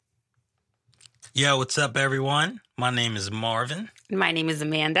Yo, what's up, everyone? My name is Marvin. My name is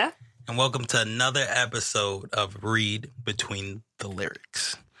Amanda. And welcome to another episode of Read Between the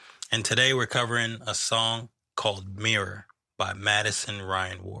Lyrics. And today we're covering a song called Mirror by Madison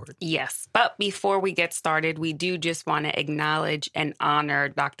Ryan Ward. Yes, but before we get started, we do just want to acknowledge and honor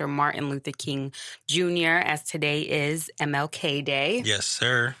Dr. Martin Luther King Jr. as today is MLK Day. Yes,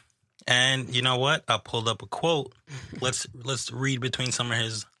 sir. And you know what? I pulled up a quote. Let's read between some of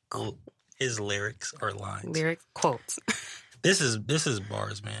his lyrics or lines. Lyric quotes. This is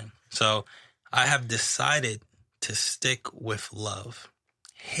bars, man. So I have decided to stick with love.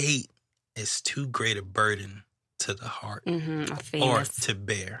 Hate is too great a burden to the heart or to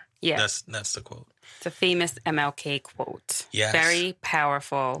bear. Yeah, that's the quote. It's a famous MLK quote. Yes. Very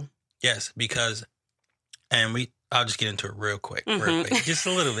powerful. Yes, because, I'll just get into it real quick. Just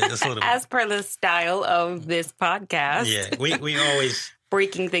a little bit. As per the style of this podcast. Yeah, we always...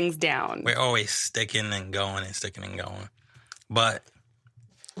 breaking things down. We're always sticking and going. But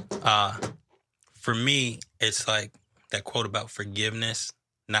for me, it's like that quote about forgiveness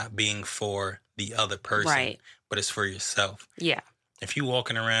not being for the other person, right, but it's for yourself. Yeah. If you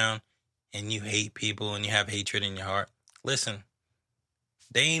walking around and you hate people and you have hatred in your heart, listen,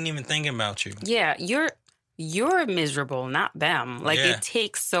 they ain't even thinking about you. Yeah, you're miserable, not them. Like, It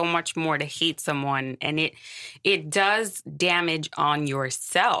takes so much more to hate someone, and it does damage on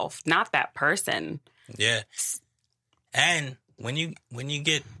yourself, not that person. Yeah. And when you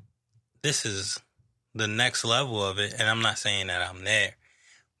get, this is the next level of it, and I'm not saying that I'm there,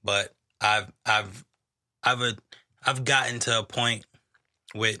 but I've gotten to a point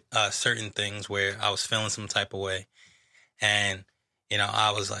with certain things where I was feeling some type of way, and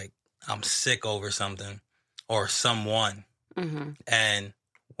I was like, I'm sick over something or someone, and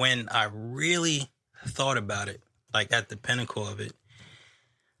when I really thought about it, like at the pinnacle of it,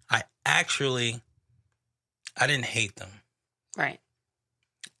 I didn't hate them. Right.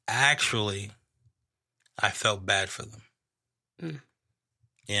 Actually, I felt bad for them. You know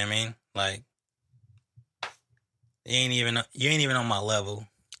what I mean? Like, you ain't even on my level.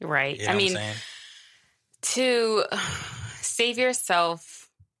 Right. You know what I'm saying? To save yourself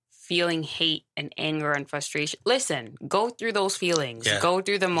feeling hate and anger and frustration, listen, go through those feelings. Yeah. Go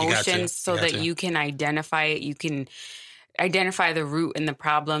through the motions so that you can identify it. You can identify the root and the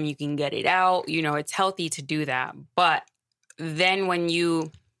problem. You can get it out. It's healthy to do that. But then when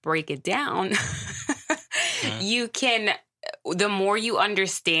you break it down, you can, the more you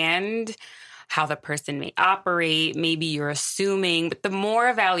understand how the person may operate, maybe you're assuming, but the more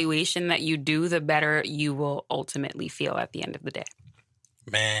evaluation that you do, the better you will ultimately feel at the end of the day.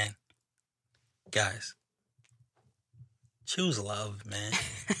 Man, guys, choose love, man.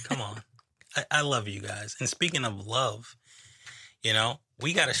 Come on. I love you guys. And speaking of love,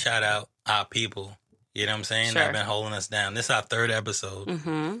 we got to shout out our people. You know what I'm saying? Sure. That have been holding us down. This is our third episode.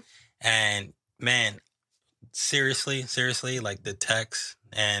 And man, seriously, like the text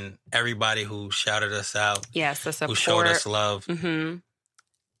and everybody who shouted us out. Yes, the support. Who showed us love.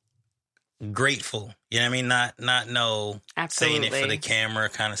 Grateful. You know what I mean? Not Absolutely. saying it for the camera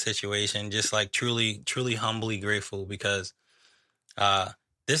kind of situation. Just like truly humbly grateful because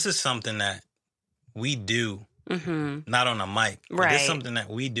this is something that we do, not on a mic. But right. It's something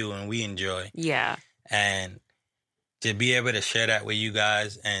that we do and we enjoy. Yeah. And to be able to share that with you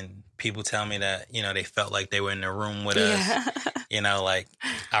guys and people tell me that, they felt like they were in the room with us, like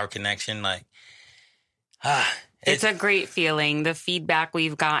our connection, like, it's a great feeling. The feedback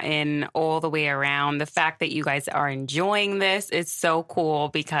we've gotten all the way around, the fact that you guys are enjoying this is so cool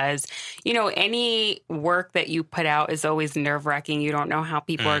because, any work that you put out is always nerve-wracking. You don't know how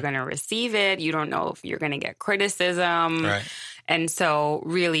people are going to receive it. You don't know if you're going to get criticism. Right. And so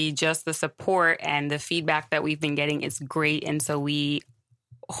really just the support and the feedback that we've been getting is great. And so we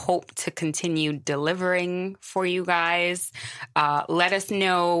hope to continue delivering for you guys. Let us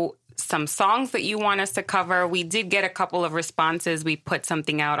know some songs that you want us to cover. We did get a couple of responses. We put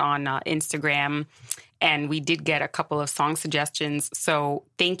something out on Instagram and we did get a couple of song suggestions. So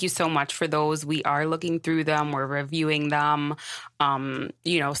thank you so much for those. We are looking through them. We're reviewing them.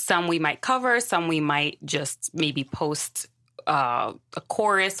 Some we might cover, some we might just maybe post a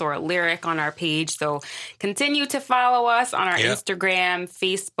chorus or a lyric on our page. So continue to follow us on our Instagram,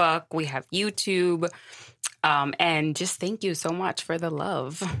 Facebook. We have YouTube. And just thank you so much for the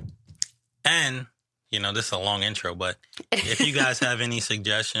love. And, this is a long intro, but if you guys have any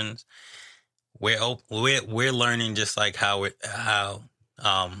suggestions, we're learning just like how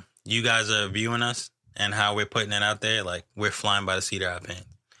you guys are viewing us and how we're putting it out there. Like, we're flying by the seat of our pants.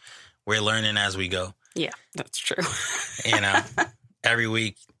 We're learning as we go. Yeah, that's true. Every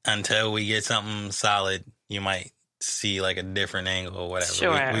week until we get something solid, you might see like a different angle or whatever.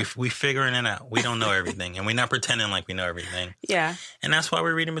 Sure. We figuring it out. We don't know everything, and we're not pretending like we know everything. Yeah. And that's why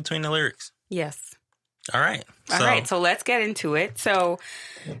we're reading between the lyrics. Yes. All right. So let's get into it. So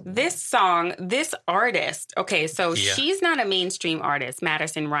this song, this artist, okay, so she's not a mainstream artist,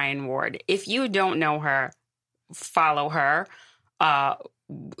 Madison Ryan Ward. If you don't know her, follow her.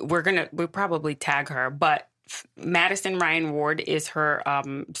 We'll probably tag her, but Madison Ryan Ward is her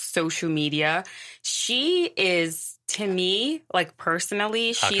social media. She is, to me, like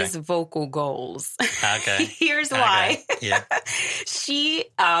personally, she's vocal goals. Okay. Here's why. Yeah.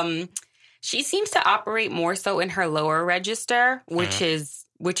 She seems to operate more so in her lower register, which is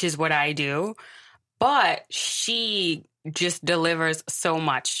what I do. But she just delivers so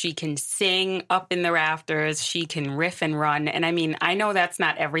much. She can sing up in the rafters. She can riff and run. And I mean, I know that's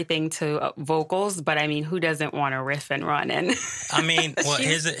not everything to vocals, but I mean, who doesn't want to riff and run? And I mean, well,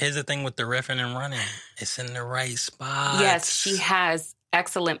 here's the thing with the riffing and running. It's in the right spot. Yes, she has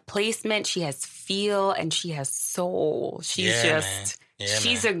excellent placement. She has feel and she has soul. She's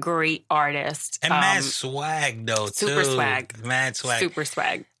she's a great artist. And mad swag, though, super too. Swag. Mad swag. Super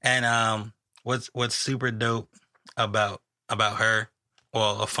swag. And what's super dope about her,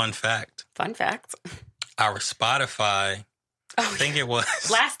 well, a fun fact. Fun fact. Our Spotify, I think it was.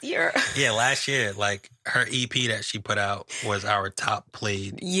 Last year. Yeah, last year. Like, her EP that she put out was our top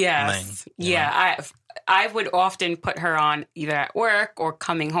played thing. Yeah, I would often put her on either at work or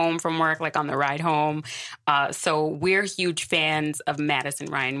coming home from work, like on the ride home. So we're huge fans of Madison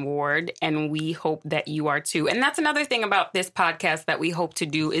Ryan Ward, and we hope that you are too. And that's another thing about this podcast that we hope to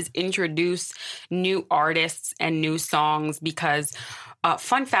do is introduce new artists and new songs because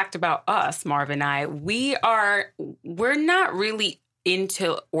fun fact about us, Marv and I, we're not really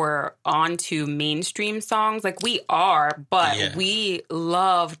into or onto mainstream songs. Like we are, but we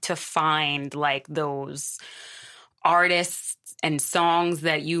love to find like those artists and songs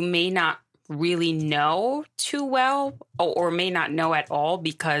that you may not really know too well or may not know at all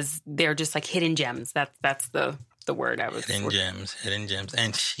because they're just like hidden gems. That's the word I was hidden gems.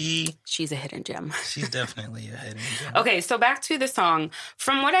 And she's a hidden gem. She's definitely a hidden gem. Okay, so back to the song.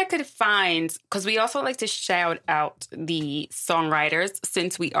 From what I could find, because we also like to shout out the songwriters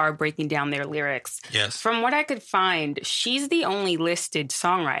since we are breaking down their lyrics. Yes. From what I could find, she's the only listed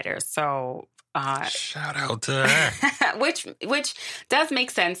songwriter. So shout out to her. which does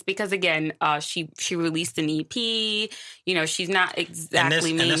make sense because again, she released an EP. You know, she's not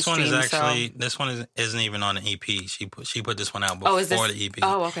exactly mainstream. This one isn't even on an EP. She put this one out before the EP.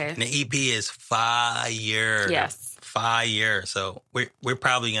 Oh, okay. And the EP is fire. Yes, fire. So we're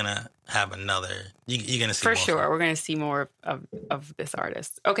probably gonna have another. You're gonna see for more sure. We're gonna see more of this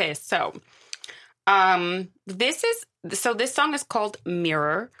artist. Okay, so this song is called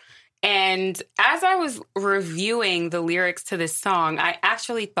Mirror. And as I was reviewing the lyrics to this song, I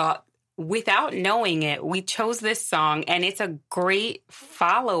actually thought, without knowing it, we chose this song, and it's a great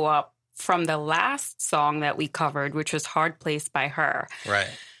follow-up from the last song that we covered, which was Hard Place by her.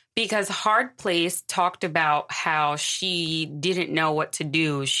 Right. Because Hard Place talked about how she didn't know what to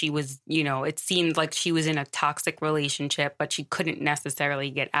do. She was, it seemed like she was in a toxic relationship, but she couldn't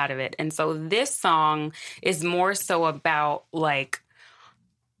necessarily get out of it. And so this song is more so about, like,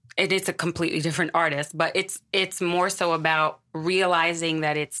 it is a completely different artist, but it's more so about realizing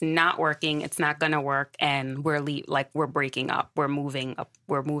that it's not working, it's not going to work, and we're breaking up, we're moving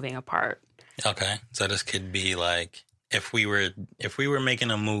apart. Okay, so this could be like if we were making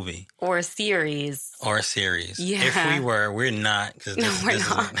a movie or a series. Yeah. If we're not. We're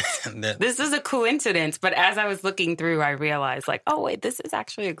not. This is a coincidence, but as I was looking through, I realized like, oh wait, this is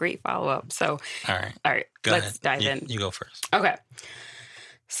actually a great follow up. So all right, let's dive in. You go first. Okay.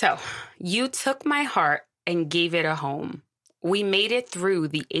 So, you took my heart and gave it a home. We made it through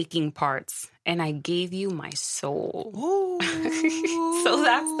the aching parts, and I gave you my soul. So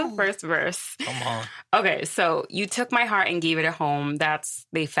that's the first verse. Come on. Okay, so you took my heart and gave it a home.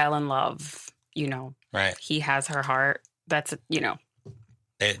 They fell in love, Right. He has her heart. That's,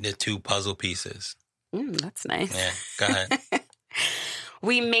 They're two puzzle pieces. That's nice. Yeah, go ahead.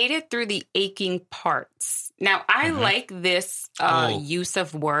 We made it through the aching parts. Now, I like this use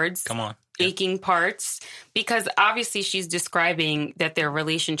of words. Come on. Aching parts. Because obviously she's describing that their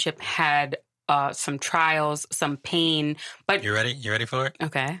relationship had some trials, some pain. But You ready? You ready for it?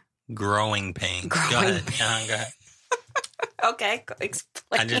 Okay. Growing pains. Go ahead. Go ahead. Okay.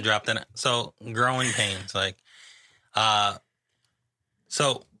 Explain. I just dropped it. So, growing pains. Like,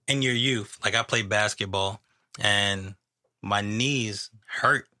 so in your youth, like I played basketball and my knees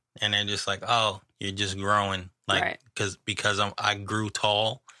hurt, and they're just like, oh, you're just growing, like, because I grew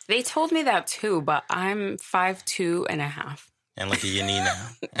tall, They told me that too, but I'm 5'2.5". And look at your knee now.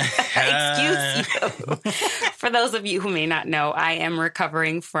 Excuse you. For those of you who may not know, I am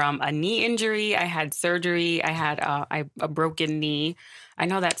recovering from a knee injury. I had surgery. I had a broken knee. I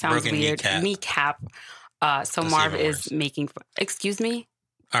know that sounds Broken weird. Kneecap. So That's Marv even is worse. making... Excuse me?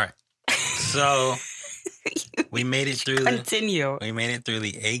 All right. So we made it through Continue. we made it through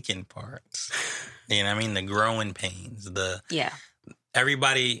the aching parts. You know what I mean? The growing pains.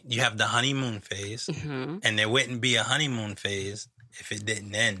 Everybody, you have the honeymoon phase, and there wouldn't be a honeymoon phase if it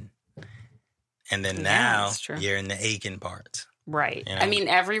didn't end. And then now you're in the aching parts. Right. You know? I mean,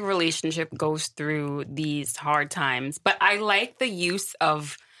 every relationship goes through these hard times, but I like the use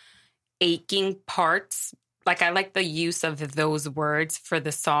of aching parts. Like, I like the use of those words for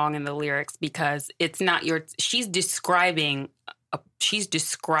the song and the lyrics because it's not she's describing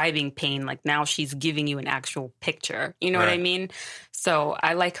pain. Like, now she's giving you an actual picture. You know what I mean? So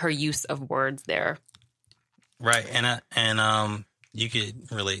I like her use of words there. Right. And you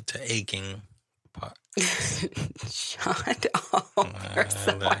could relate to aching part. Shut up.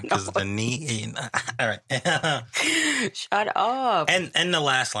 Because the knee. All right. Shut up. And the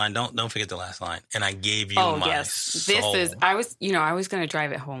last line. Don't forget the last line. And I gave you my soul. I was going to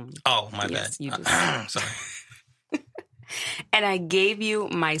drive it home. Oh, my bad. You just sorry. And I gave you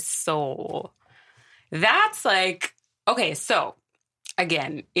my soul. That's like, okay, so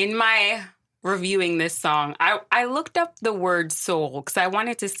again, in my reviewing this song, I looked up the word soul because I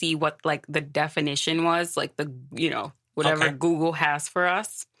wanted to see what like the definition was, like the, whatever Google has for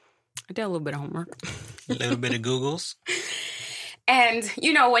us. I did a little bit of homework. A little bit of Googles. And,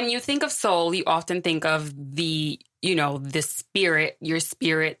 when you think of soul, you often think of the spirit, your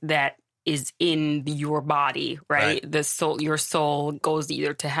spirit that is in your body, right? The soul, your soul goes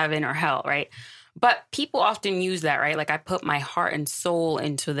either to heaven or hell, right? But people often use that, right? Like, I put my heart and soul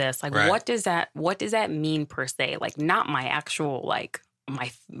into this. Like, what does that mean per se? Like, not my actual, like, my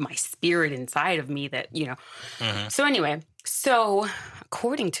spirit inside of me that, Mm-hmm. So anyway,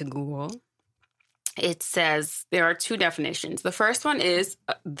 according to Google, it says there are two definitions. The first one is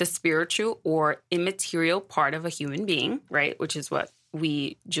the spiritual or immaterial part of a human being, right? Which is what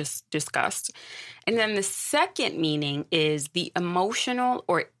we just discussed. And then the second meaning is the emotional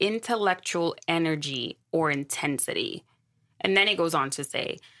or intellectual energy or intensity. And then it goes on to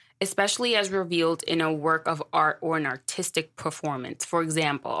say, especially as revealed in a work of art or an artistic performance. For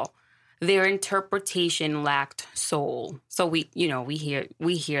example, their interpretation lacked soul. So we hear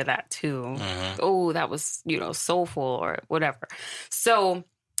that too. Mm-hmm. Oh, that was, soulful or whatever. So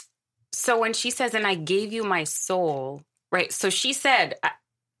when she says, and I gave you my soul, right? So she said,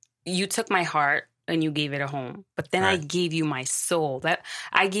 you took my heart and you gave it a home, but then I gave you my soul. That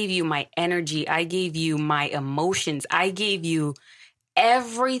I gave you my energy. I gave you my emotions. I gave you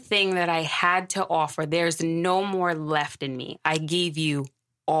everything that I had to offer. There's no more left in me. I gave you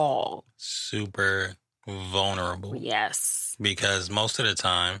all. Super vulnerable. Yes. Because most of the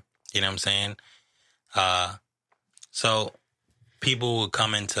time, you know what I'm saying? So people will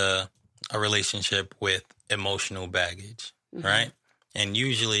come into a relationship with emotional baggage, right? And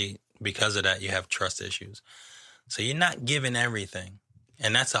usually because of that, you have trust issues. So you're not giving everything.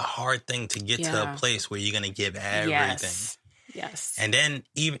 And that's a hard thing to get to a place where you're going to give everything. Yes. And then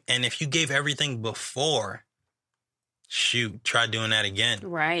and if you gave everything before, shoot, try doing that again.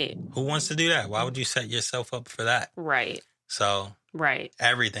 Right. Who wants to do that? Why would you set yourself up for that? Right. So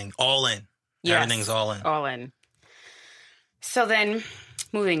everything, all in. Yes. Everything's all in. All in. So then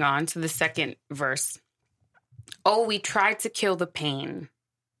moving on to the second verse. Oh, we tried to kill the pain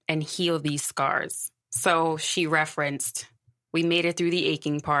and heal these scars. So she referenced, we made it through the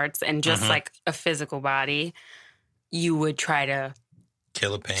aching parts, and just like a physical body, you would try to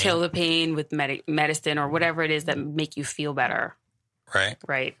kill the pain with medicine or whatever it is that make you feel better. Right.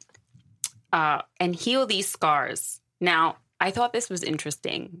 Right. And heal these scars. Now, I thought this was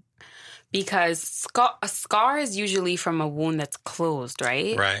interesting because a scar is usually from a wound that's closed,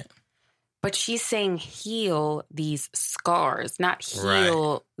 right? Right. But she's saying heal these scars, not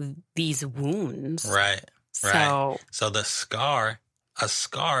heal these wounds. Right. So a scar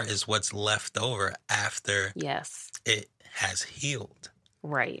is what's left over after it has healed.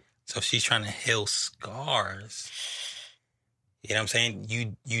 Right. So if she's trying to heal scars, you know what I'm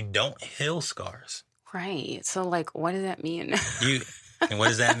saying? You don't heal scars. Right. So like, what does that mean? And what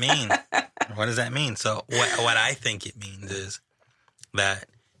does that mean? What does that mean? So what I think it means is that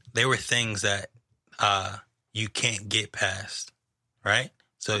there were things that you can't get past, right?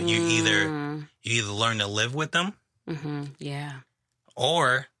 So you either learn to live with them, yeah,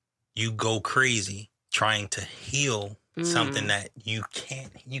 or you go crazy trying to heal something that you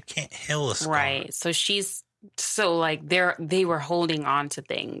can't heal a scar. Right. So like they were holding on to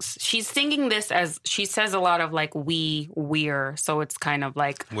things. She's singing this as she says a lot of like we're, so it's kind of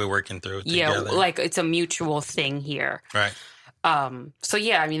like we're working through it together. Yeah, like it's a mutual thing here. Right. So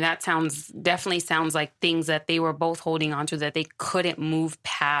yeah, I mean that definitely sounds like things that they were both holding on to that they couldn't move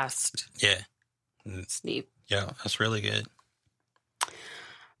past. Yeah. Steve. Yeah, that's really good.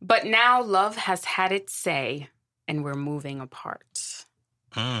 But now love has had its say and we're moving apart.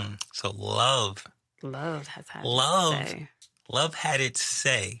 So love has had its say. Love had its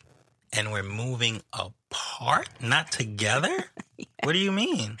say and we're moving apart, not together? Yeah. What do you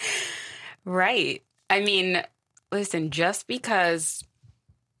mean? Right. I mean, listen, just because...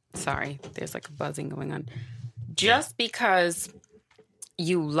 Sorry, there's like a buzzing going on. Just because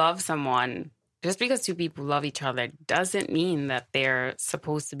you love someone, just because two people love each other doesn't mean that they're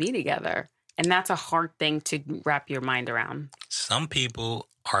supposed to be together. And that's a hard thing to wrap your mind around. Some people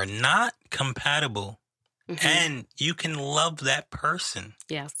are not compatible. Mm-hmm. And you can love that person.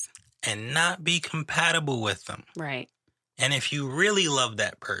 Yes. And not be compatible with them. Right. And if you really love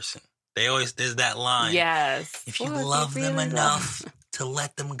that person, there's that line. Yes. If you love them enough to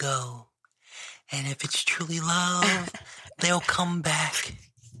let them go. And if it's truly love, they'll come back.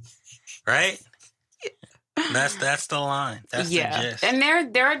 Right? That's the line. That's the gist. And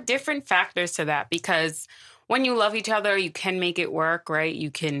there are different factors to that because when you love each other, you can make it work, right?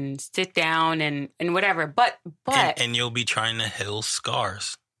 You can sit down and whatever. But and you'll be trying to heal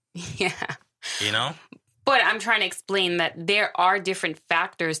scars. Yeah. You know? But I'm trying to explain that there are different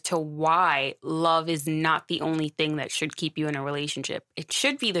factors to why love is not the only thing that should keep you in a relationship. It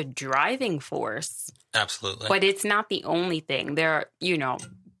should be the driving force. Absolutely. But it's not the only thing. There are,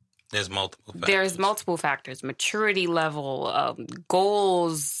 there's multiple factors. There's multiple factors. Maturity level,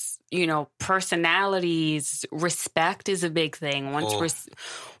 goals, personalities, respect is a big thing.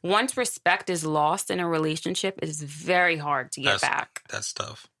 Once respect is lost in a relationship, it is very hard to get back. That's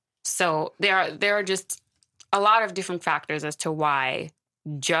tough. So there are just a lot of different factors as to why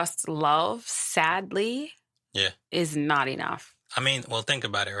just love, sadly, is not enough. I mean, well, think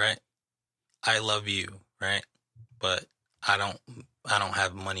about it, right? I love you, right? But I don't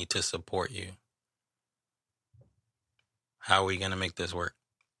have money to support you. How are we going to make this work?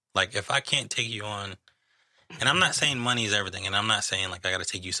 Like, if I can't take you on, and I'm not saying money is everything, and I'm not saying, like, I got to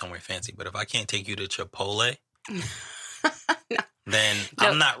take you somewhere fancy, but if I can't take you to Chipotle, then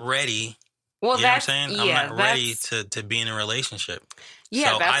I'm not ready. Well, you know what I'm saying? I'm not ready to be in a relationship.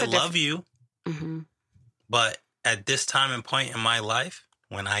 Yeah, so I love you, but at this time and point in my life,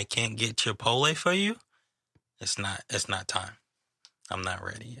 when I can't get Chipotle for you, it's not time. I'm not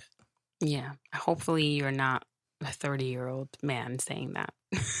ready yet. Yeah. Hopefully you're not a 30-year-old man saying that.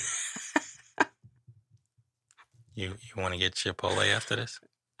 You want to get Chipotle after this?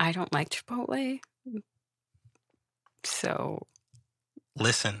 I don't like Chipotle. So.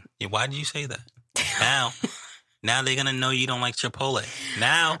 Listen, why did you say that? Now they're going to know you don't like Chipotle.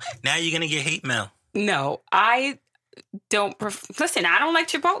 Now you're going to get hate mail. No, I don't. Listen, I don't like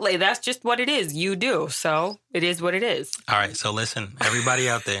Chipotle. That's just what it is. You do. So it is what it is. All right. So listen, everybody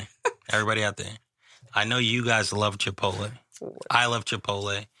out there. I know you guys love Chipotle. I love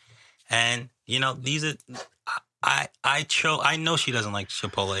Chipotle. And, these are, I know she doesn't like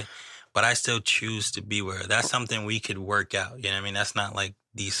Chipotle, but I still choose to be with her. That's something we could work out. You know what I mean? That's not like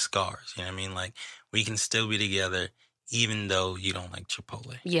these scars. You know what I mean? Like, we can still be together even though you don't like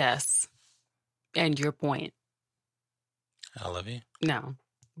Chipotle. Yes. And your point. I love you. No.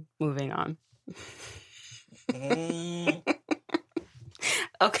 Moving on.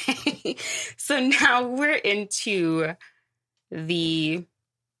 Okay. So now we're into the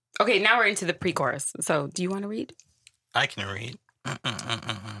pre-chorus. So do you want to read? I can read.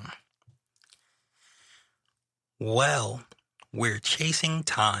 Well, we're chasing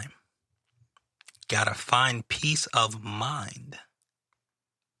time. Gotta find peace of mind.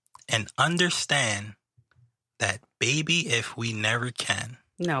 And understand that, baby, if we never can.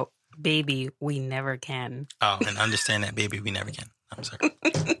 No, baby, we never can. Oh, and understand that, baby, we never can. I'm sorry.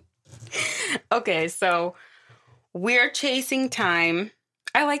 Okay, so we're chasing time.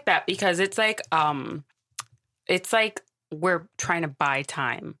 I like that because it's like we're trying to buy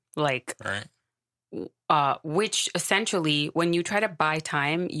time. Like, right. Which essentially, when you try to buy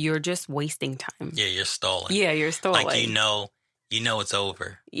time, you're just wasting time. Yeah, you're stalling. Yeah, you're stalling. Like, you know it's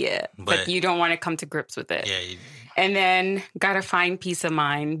over. Yeah, but you don't want to come to grips with it. Yeah. And then got to find peace of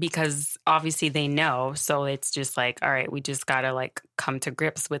mind because obviously they know. So it's just like, all right, we just got to like come to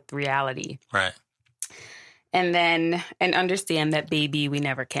grips with reality. Right. And then, and understand that, baby, we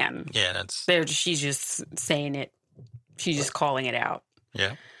never can. Yeah, she's just saying it She's just calling it out.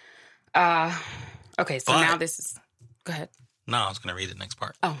 Yeah. Okay, so now this is... Go ahead. No, I was going to read the next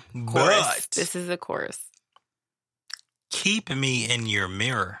part. Oh, chorus. This is the chorus. Keep me in your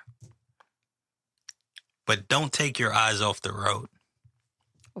mirror, but don't take your eyes off the road.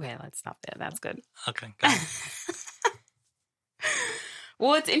 Okay, let's stop there. That's good. Okay, go ahead.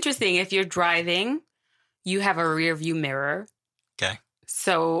 Well, it's interesting. If you're driving, you have a rear view mirror. Okay.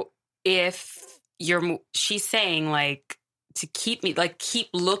 So if she's saying like to keep me, like keep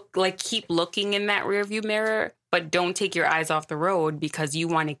looking in that rear view mirror, but don't take your eyes off the road because you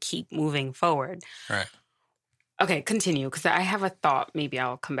want to keep moving forward. Right. Okay, continue, because I have a thought maybe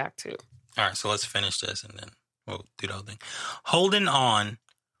I'll come back to. All right, so let's finish this and then we'll do the whole thing. Holding on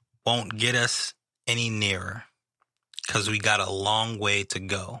won't get us any nearer because we got a long way to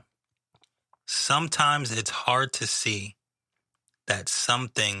go. Sometimes it's hard to see that some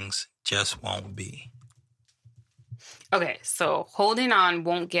things just won't be. Okay, so holding on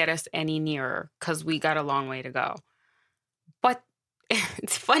won't get us any nearer because we got a long way to go. But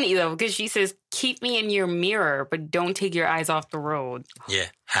it's funny, though, because she says, keep me in your mirror, but don't take your eyes off the road. Yeah,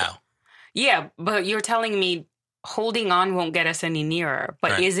 how? Yeah, but you're telling me holding on won't get us any nearer,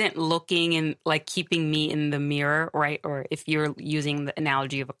 but right. Isn't looking and like keeping me in the mirror, right? Or if you're using the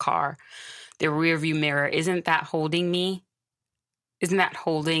analogy of a car, the rear view mirror, isn't that holding me? Isn't that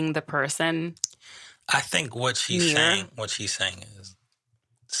holding the person? I think what she's saying is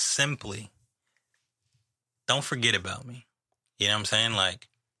simply don't forget about me. You know what I'm saying? Like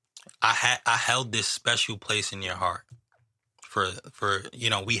I held this special place in your heart for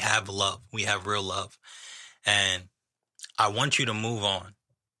we have love. We have real love. And I want you to move on.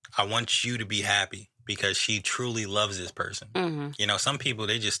 I want you to be happy because she truly loves this person. Mm-hmm. You know, some people,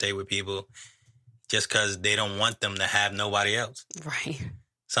 they just stay with people just because they don't want them to have nobody else. Right.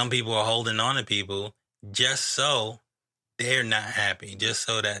 Some people are holding on to people just so they're not happy, just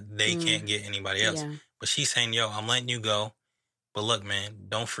so that they can't get anybody else. Yeah. But she's saying, yo, I'm letting you go. But look, man,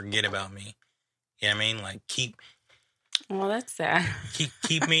 don't forget about me. You know what I mean? Like, well, that's sad.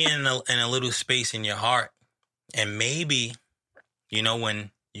 keep me in a little space in your heart. And maybe,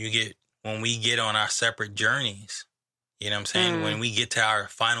 when we get on our separate journeys, you know what I'm saying? When we get to our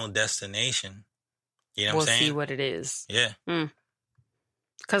final destination, you know what I'm saying? We'll see what it is. Yeah.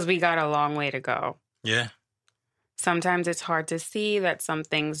 Because we got a long way to go. Yeah. Sometimes it's hard to see that some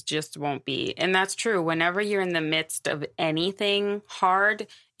things just won't be. And that's true. Whenever you're in the midst of anything hard,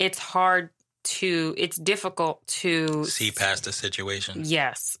 it's difficult to see past the situation.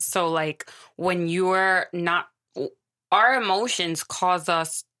 Yes. So like when you're not, our emotions cause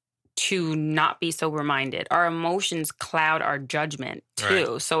us to not be sober-minded. Our emotions cloud our judgment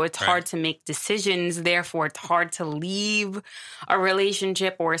too. Right. So it's hard to make decisions. Therefore, it's hard to leave a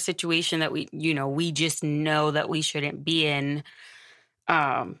relationship or a situation that we just know that we shouldn't be in.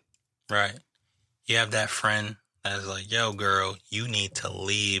 Right. You have that friend that's like, yo, girl, you need to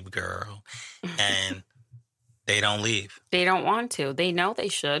leave, girl. And they don't leave. They don't want to. They know they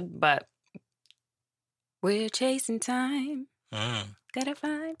should, but we're chasing time. Gotta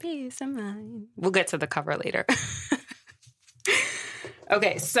find peace of mind. We'll get to the cover later.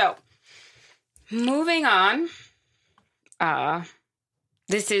 Okay, so moving on.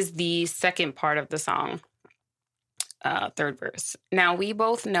 This is the second part of the song. Third verse. Now we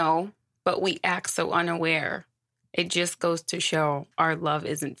both know, but we act so unaware. It just goes to show our love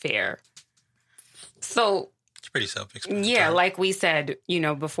isn't fair. So it's pretty self-explanatory. Yeah, like we said,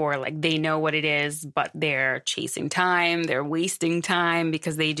 before, like they know what it is, but they're chasing time. They're wasting time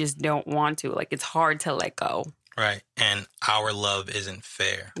because they just don't want to. Like it's hard to let go. Right. And our love isn't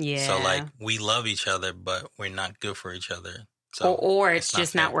fair. Yeah. So like we love each other, but we're not good for each other. So or it's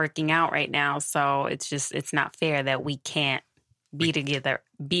just not working out right now. So it's not fair that we can't be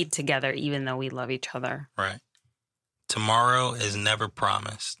together even though we love each other. Right. Tomorrow is never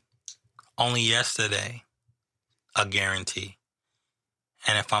promised. Only yesterday, a guarantee.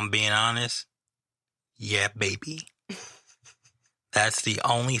 And if I'm being honest, yeah, baby. That's the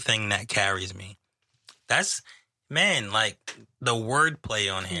only thing that carries me. That's, man, like the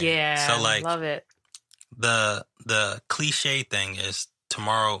wordplay on here. Yeah, so like, love it. The cliche thing is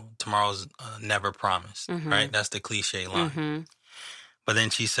tomorrow's never promised, right? That's the cliche line. But then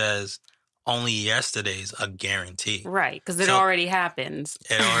she says, only yesterday's a guarantee. Right, because it already happens.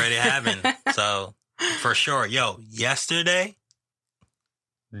 It already happened. So, for sure, yesterday,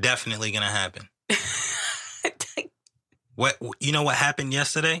 definitely going to happen. What happened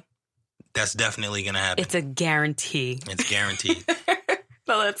yesterday? That's definitely going to happen. It's a guarantee. It's guaranteed.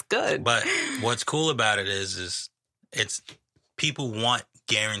 Well, that's good. But what's cool about it is it's people want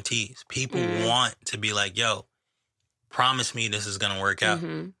guarantees. People want to be like, yo, promise me this is going to work out.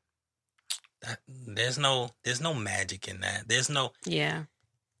 There's no magic in that. There's no. Yeah.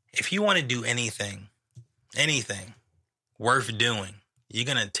 If you want to do anything worth doing, you're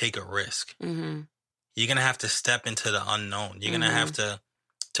going to take a risk. You're going to have to step into the unknown. You're going to have to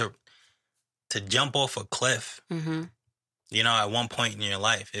jump off a cliff. You know, at one point in your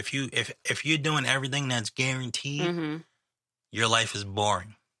life, if you're doing everything that's guaranteed, your life is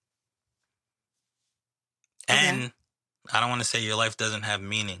boring. And I don't want to say your life doesn't have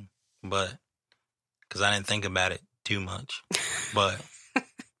meaning, but because I didn't think about it too much, but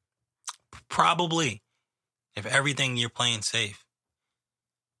probably if everything you're playing safe.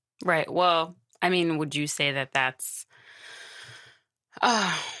 Right. Well, I mean, would you say that that's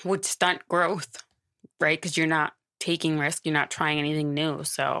would stunt growth, right? Because you're not taking risk, you're not trying anything new.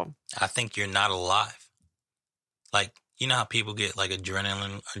 So I think you're not alive. Like, you know how people get like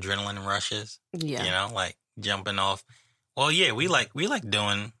adrenaline rushes? Yeah. You know, like jumping off. Well, yeah, we like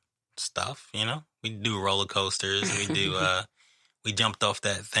doing stuff, you know? We do roller coasters. We do we jumped off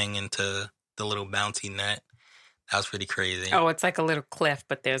that thing into the little bouncy net. That was pretty crazy. Oh, it's like a little cliff,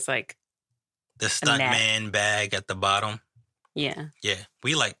 but there's like the stuntman bag at the bottom. Yeah. Yeah.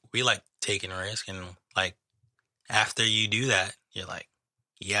 We like taking a risk, and like after you do that, you're like,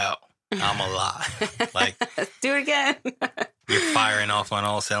 yo, I'm alive. Like, let's do it again. You're firing off on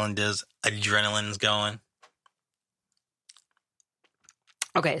all cylinders. Adrenaline's going.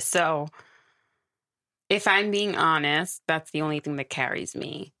 Okay, so if I'm being honest, that's the only thing that carries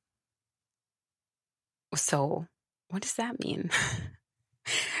me. So what does that mean?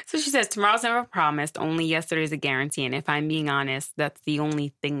 So she says, tomorrow's never promised, only yesterday's a guarantee. And if I'm being honest, that's the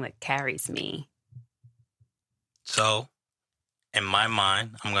only thing that carries me. So, in my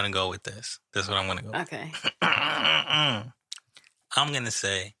mind, I'm going to go with this. This is what I'm going to go with. Okay. I'm going to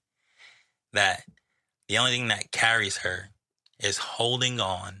say that the only thing that carries her is holding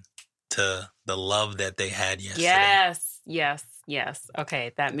on to the love that they had yesterday. Yes.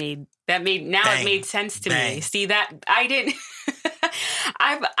 Okay, that made now bang, it made sense to bang. me. See that I didn't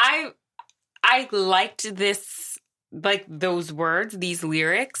I liked this, like those words, these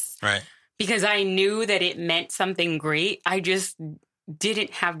lyrics. Right. Because I knew that it meant something great. I just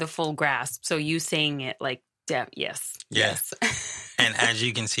didn't have the full grasp. So you saying it like, yes. Yeah. Yes. And as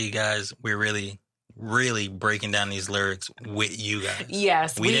you can see, guys, we're really, really breaking down these lyrics with you guys.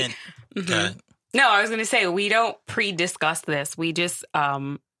 Yes. We didn't. No, I was going to say, we don't pre-discuss this. We just,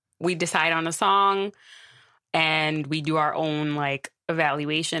 we decide on a song and we do our own like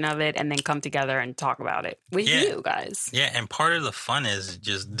evaluation of it and then come together and talk about it with you guys. Yeah. And part of the fun is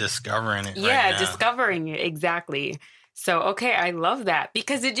just discovering it. Yeah, right now. discovering it. Exactly. So, okay, I love that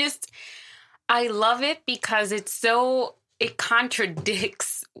because I love it because it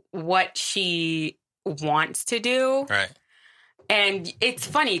contradicts what she wants to do. Right. And it's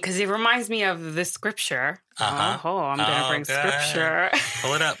funny because it reminds me of the scripture. I'm going to bring scripture.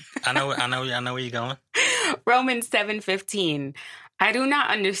 Pull it up. I know where you're going. Romans 7:15. I do not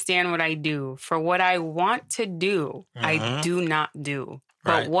understand what I do, for what I want to do, I do not do.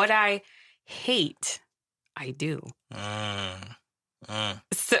 But what I hate, I do.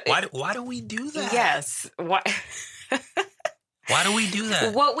 So why do we do that? Yes. Why do we do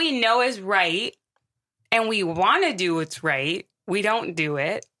that? What we know is right, and we want to do what's right, we don't do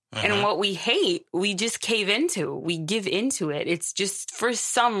it. And what we hate, we just cave into. We give into it. It's just, for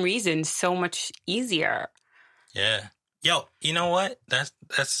some reason, so much easier. Yeah. Yo, you know what? That's,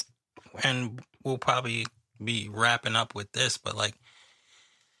 and we'll probably be wrapping up with this, but like,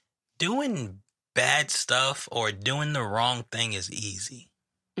 doing bad stuff or doing the wrong thing is easy.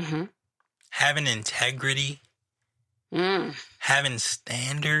 Having integrity, having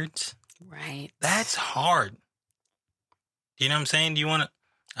standards, right? That's hard. You know what I'm saying? Do you want to?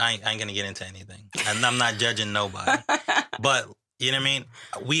 I ain't gonna get into anything. I'm not judging nobody, but you know what I mean.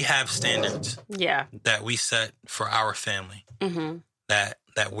 We have standards, that we set for our family, that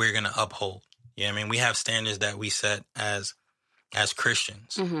we're gonna uphold. You know what I mean? We have standards that we set as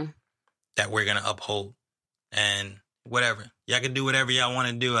Christians, that we're gonna uphold, and whatever y'all can do, whatever y'all want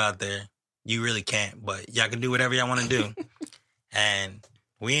to do out there. You really can't, but y'all can do whatever y'all want to do, and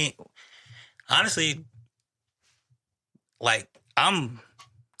we ain't honestly. Like, I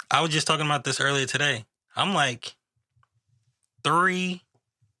was just talking about this earlier today. I'm like 3,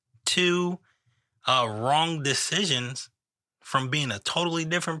 2 wrong decisions from being a totally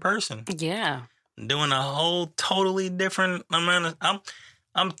different person. Yeah. Doing a whole totally different amount of...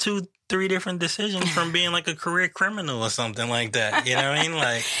 I'm 2, 3 different decisions from being like a career criminal or something like that. You know what I mean?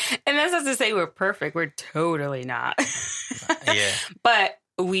 Like, and that's not to say we're perfect. We're totally not. Yeah. But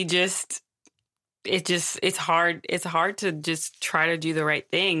we just... it's hard. It's hard to just try to do the right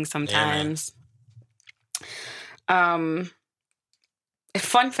thing sometimes. Yeah,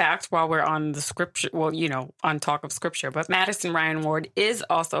 fun fact, while we're on the scripture, well, on talk of scripture, but Madison Ryan Ward is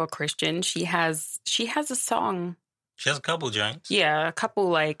also a Christian. She has a song. She has a couple joints. Yeah, a couple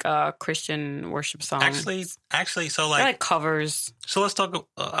like Christian worship songs. Actually, so they're like covers. So let's talk.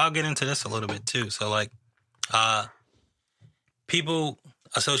 I'll get into this a little bit too. So like, people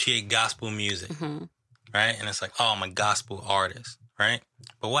associate gospel music, right? And it's like, oh, I'm a gospel artist, right?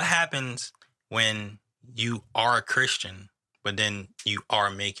 But what happens when you are a Christian, but then you are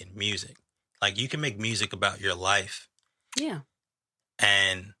making music? Like, you can make music about your life. Yeah.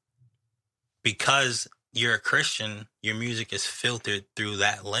 And because you're a Christian, your music is filtered through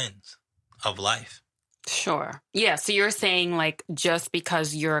that lens of life. Sure. Yeah. So you're saying like just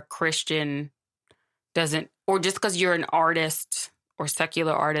because you're a Christian or just because you're an artist or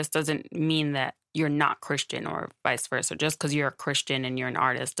secular artist doesn't mean that you're not Christian, or vice versa. Just because you're a Christian and you're an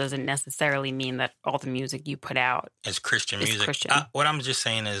artist doesn't necessarily mean that all the music you put out is Christian music. Christian. What I'm just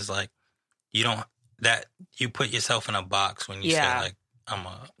saying is like, you put yourself in a box when you say like, I'm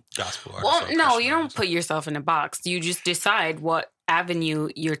a gospel artist. Well, no, you don't put yourself in a box. You just decide what avenue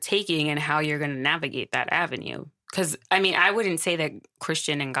you're taking and how you're going to navigate that avenue. Because, I mean, I wouldn't say that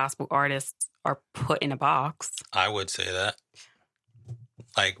Christian and gospel artists are put in a box. I would say that.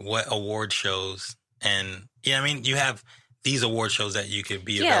 Like, what award shows and, I mean, you have these award shows that you could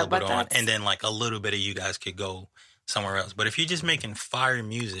be available on, and then, like, a little bit of you guys could go somewhere else. But if you're just making fire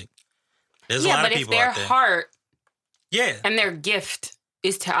music, there's a lot of people out there. Yeah, but if their heart and their gift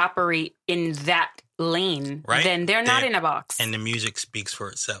is to operate in that lane, then they're not in a box. And the music speaks for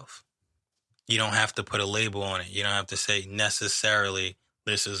itself. You don't have to put a label on it. You don't have to say necessarily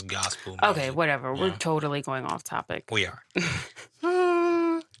this is gospel music. Okay, whatever. We're totally going off topic. We are.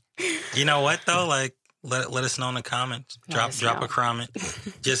 You know what, though? Like, let us know in the comments. Drop a comment.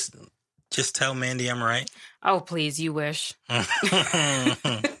 Just tell Mandy I'm right. Oh, please, you wish. Okay,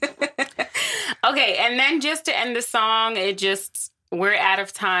 and then just to end the song, we're out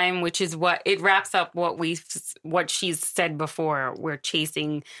of time, which is what it wraps up what she's said before. We're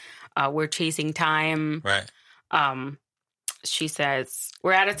chasing time. Right. She says,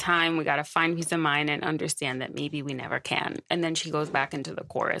 we're out of time. We got to find peace of mind and understand that maybe we never can. And then she goes back into the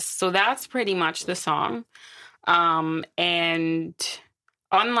chorus. So that's pretty much the song. And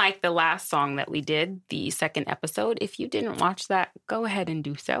unlike the last song that we did, the second episode, if you didn't watch that, go ahead and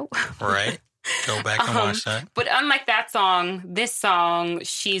do so. Right. Go back and watch that. But unlike that song, this song,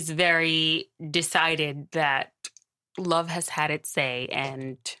 she's very decided that love has had its say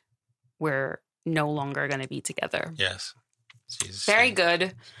and we're no longer going to be together. Yes. Very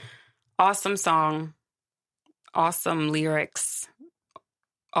good. Awesome song. Awesome lyrics.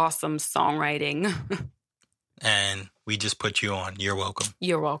 Awesome songwriting. And we just put you on. You're welcome.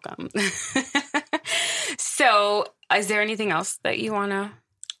 You're welcome. So, is there anything else that you want to?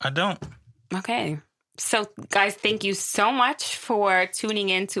 I don't. Okay. So, guys, thank you so much for tuning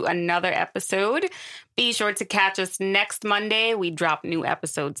in to another episode. Be sure to catch us next Monday. We drop new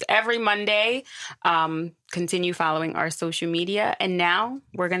episodes every Monday. Continue following our social media. And now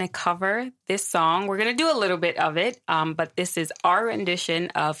we're going to cover this song. We're going to do a little bit of it, but this is our rendition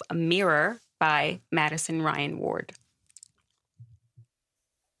of Mirror by Madison Ryan Ward.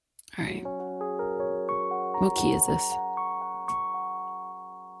 All right. What key is this?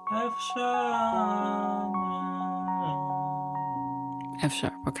 F sharp. F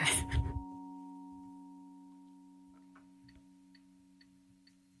sharp, okay.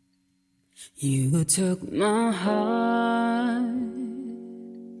 You took my heart,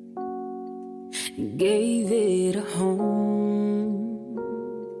 gave it a home.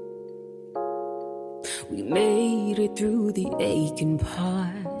 We made it through the aching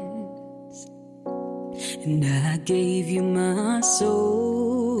parts, and I gave you my soul.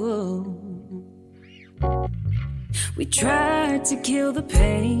 We tried to kill the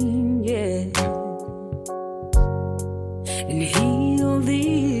pain, yeah, and heal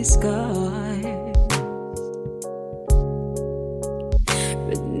these scars.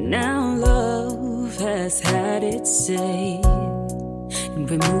 But now love has had its say, and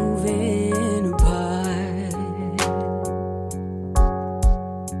we're moving apart.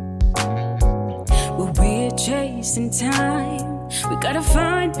 Well, we're chasing time. We gotta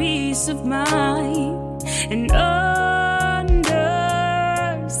find peace of mind and understand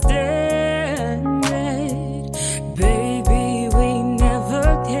it. Baby, we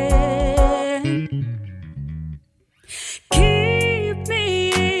never can. Keep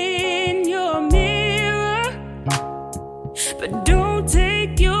me in your mirror, but don't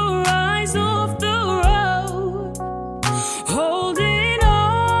take your eyes off the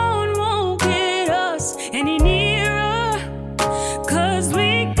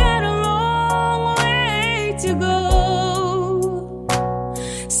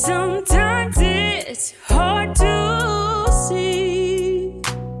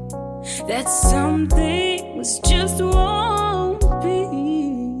that some things just won't be.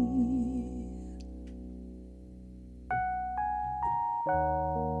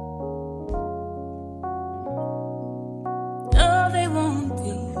 Oh, they won't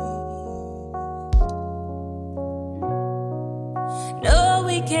be. No,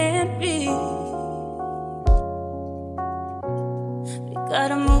 we can't.